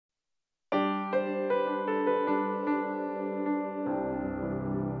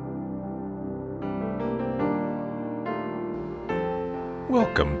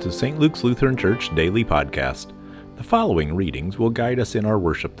Welcome to St. Luke's Lutheran Church Daily Podcast. The following readings will guide us in our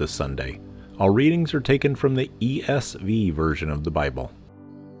worship this Sunday. All readings are taken from the ESV version of the Bible.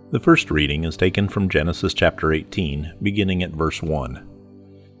 The first reading is taken from Genesis chapter 18, beginning at verse 1.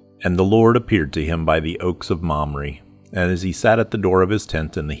 And the Lord appeared to him by the oaks of Mamre, and as he sat at the door of his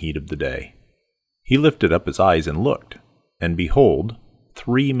tent in the heat of the day. He lifted up his eyes and looked, and behold,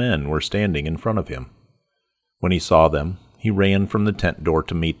 3 men were standing in front of him. When he saw them, he ran from the tent door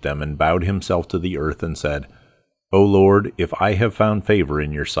to meet them, and bowed himself to the earth, and said, O Lord, if I have found favor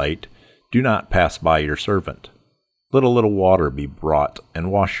in your sight, do not pass by your servant. Let a little water be brought,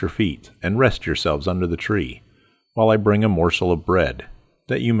 and wash your feet, and rest yourselves under the tree, while I bring a morsel of bread,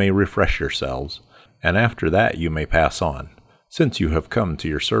 that you may refresh yourselves, and after that you may pass on, since you have come to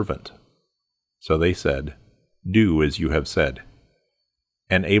your servant. So they said, Do as you have said.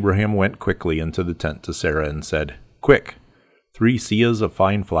 And Abraham went quickly into the tent to Sarah, and said, Quick! 3 seahs of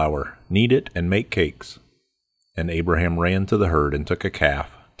fine flour, knead it, and make cakes. And Abraham ran to the herd and took a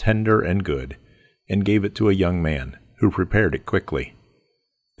calf, tender and good, and gave it to a young man, who prepared it quickly.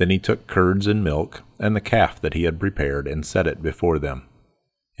 Then he took curds and milk, and the calf that he had prepared, and set it before them.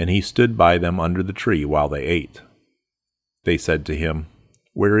 And he stood by them under the tree while they ate. They said to him,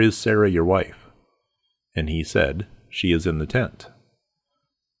 Where is Sarah your wife? And he said, She is in the tent.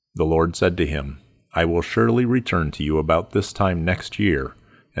 The Lord said to him, I will surely return to you about this time next year,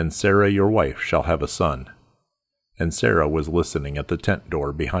 and Sarah your wife shall have a son. And Sarah was listening at the tent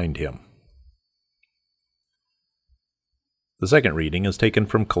door behind him. The second reading is taken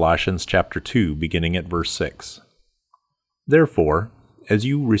from Colossians chapter 2, beginning at verse 6. Therefore, as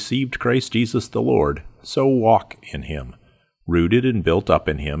you received Christ Jesus the Lord, so walk in him, rooted and built up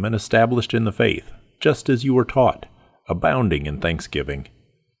in him, and established in the faith, just as you were taught, abounding in thanksgiving.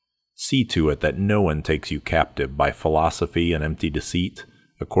 See to it that no one takes you captive by philosophy and empty deceit,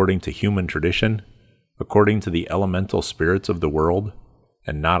 according to human tradition, according to the elemental spirits of the world,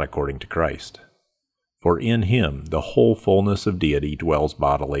 and not according to Christ. For in him the whole fullness of deity dwells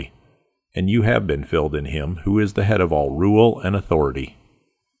bodily, and you have been filled in him who is the head of all rule and authority.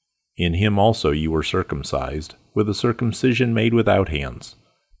 In him also you were circumcised, with a circumcision made without hands,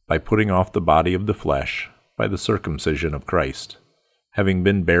 by putting off the body of the flesh, by the circumcision of Christ, having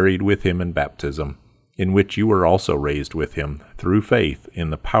been buried with him in baptism, in which you were also raised with him through faith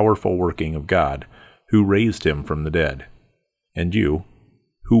in the powerful working of God, who raised him from the dead. And you,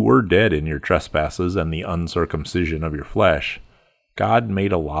 who were dead in your trespasses and the uncircumcision of your flesh, God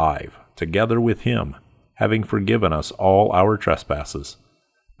made alive, together with him, having forgiven us all our trespasses,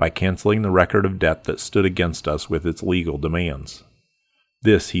 by canceling the record of debt that stood against us with its legal demands.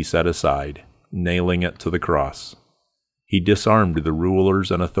 This he set aside, nailing it to the cross. He disarmed the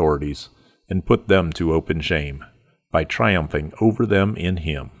rulers and authorities, and put them to open shame, by triumphing over them in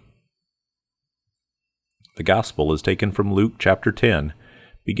him. The Gospel is taken from Luke chapter 10,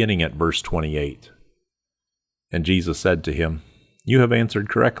 beginning at verse 28. And Jesus said to him, You have answered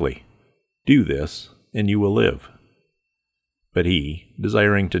correctly. Do this, and you will live. But he,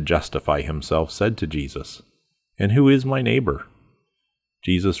 desiring to justify himself, said to Jesus, And who is my neighbor?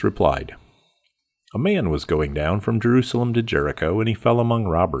 Jesus replied, A man was going down from Jerusalem to Jericho, and he fell among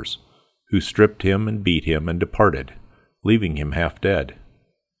robbers, who stripped him and beat him and departed, leaving him half dead.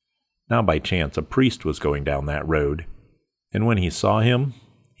 Now by chance a priest was going down that road, and when he saw him,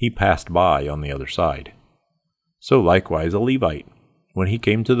 he passed by on the other side. So likewise a Levite, when he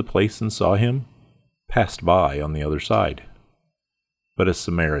came to the place and saw him, passed by on the other side. But a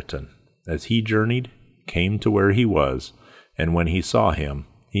Samaritan, as he journeyed, came to where he was, and when he saw him,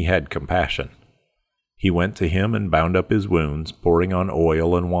 he had compassion. He went to him and bound up his wounds, pouring on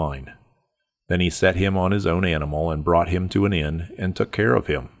oil and wine. Then he set him on his own animal, and brought him to an inn, and took care of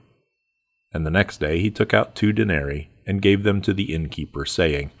him. And the next day he took out 2 denarii, and gave them to the innkeeper,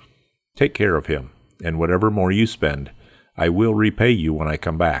 saying, Take care of him, and whatever more you spend, I will repay you when I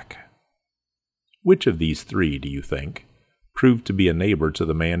come back. Which of these 3, do you think, proved to be a neighbor to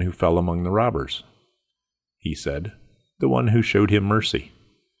the man who fell among the robbers? He said, The one who showed him mercy.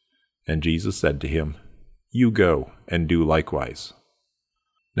 And Jesus said to him, You go, and do likewise.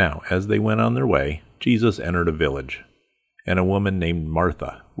 Now, as they went on their way, Jesus entered a village, and a woman named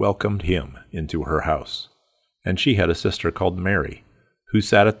Martha welcomed him into her house. And she had a sister called Mary, who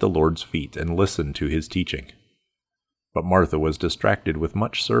sat at the Lord's feet and listened to his teaching. But Martha was distracted with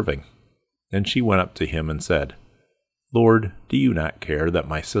much serving, and she went up to him and said, Lord, do you not care that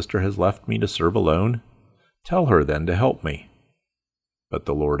my sister has left me to serve alone? Tell her then to help me. But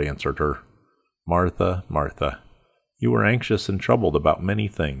the Lord answered her, Martha, Martha, you are anxious and troubled about many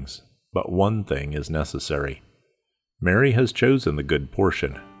things, but one thing is necessary. Mary has chosen the good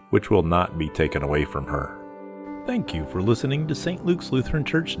portion, which will not be taken away from her. Thank you for listening to St. Luke's Lutheran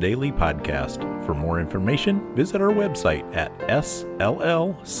Church Daily Podcast. For more information, visit our website at sllcs.org.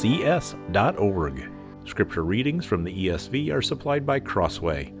 Scripture readings from the ESV are supplied by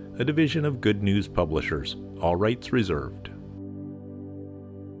Crossway, a division of Good News Publishers. All rights reserved.